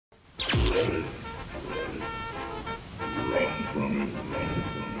Ready? Run from it.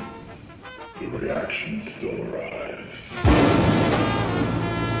 The reaction still arrives.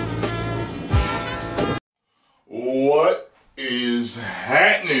 What is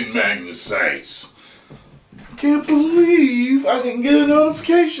happening, Magnusites? I can't believe I didn't get a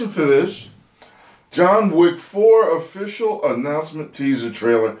notification for this. John Wick 4 official announcement teaser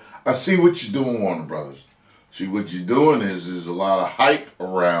trailer. I see what you're doing, Warner Brothers. See, what you're doing is there's a lot of hype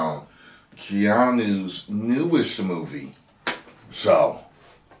around Keanu's newest movie. So,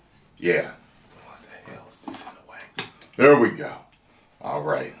 yeah. What the hell is this in the way? There we go. All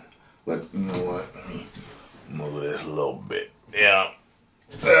right. You know what? Let me move this a little bit. Yeah.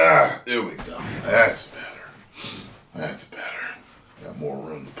 There we go. That's better. That's better. Got more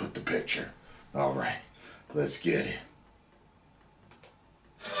room to put the picture. All right. Let's get it.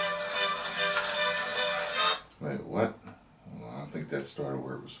 Wait, what? Well, I don't think that started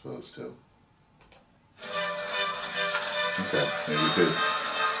where it was supposed to. Okay, maybe we could.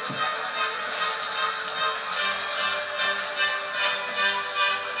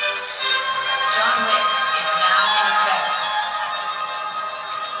 John Wick is now in effect.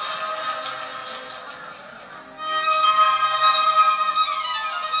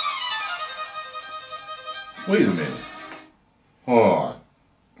 Wait a minute. Hold on.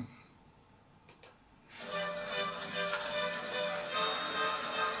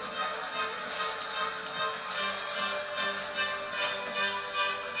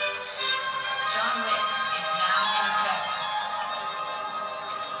 John Wick is now in effect.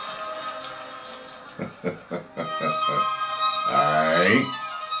 Alright.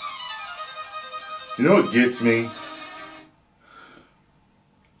 You know what gets me?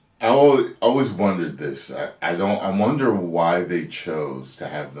 I always wondered this. I wonder why they chose to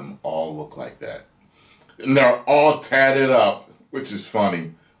have them all look like that. And they're all tatted up, which is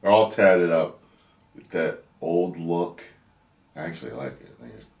funny. They're all tatted up with that old look. I actually like it. I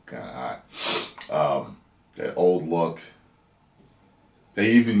think it's kind of hot. That old look.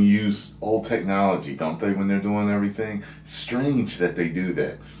 They even use old technology, don't they, when they're doing everything? It's strange that they do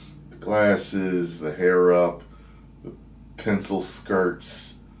that. The glasses, the hair up, the pencil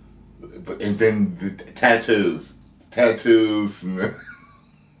skirts, and then the tattoos. And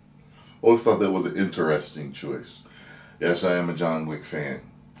always thought that was an interesting choice. Yes, I am a John Wick fan.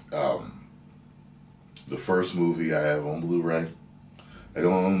 The first movie I have on Blu-ray. I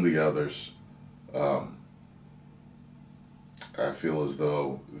don't own the others. I feel as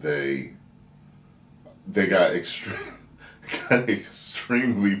though they got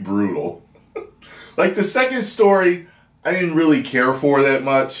extremely brutal. Like the second story, I didn't really care for that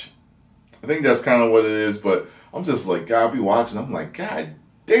much. I think that's kind of what it is, but I'm just like, God, I'll be watching. I'm like, God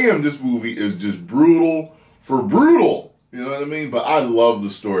damn, this movie is just brutal for brutal. You know what I mean? But I love the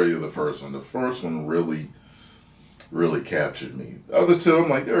story of the first one. The first one really captured me. The other two, I'm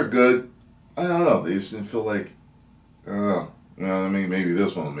like, they're good. I don't know. They just didn't feel like, I don't know. You know what I mean? Maybe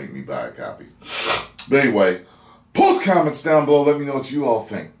this one will make me buy a copy. But anyway, post comments down below. Let me know what you all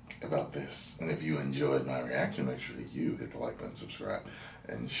think about this. And if you enjoyed my reaction, make sure that you hit the like button, subscribe,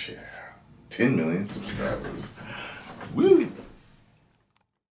 and share. 10 million subscribers. Woo!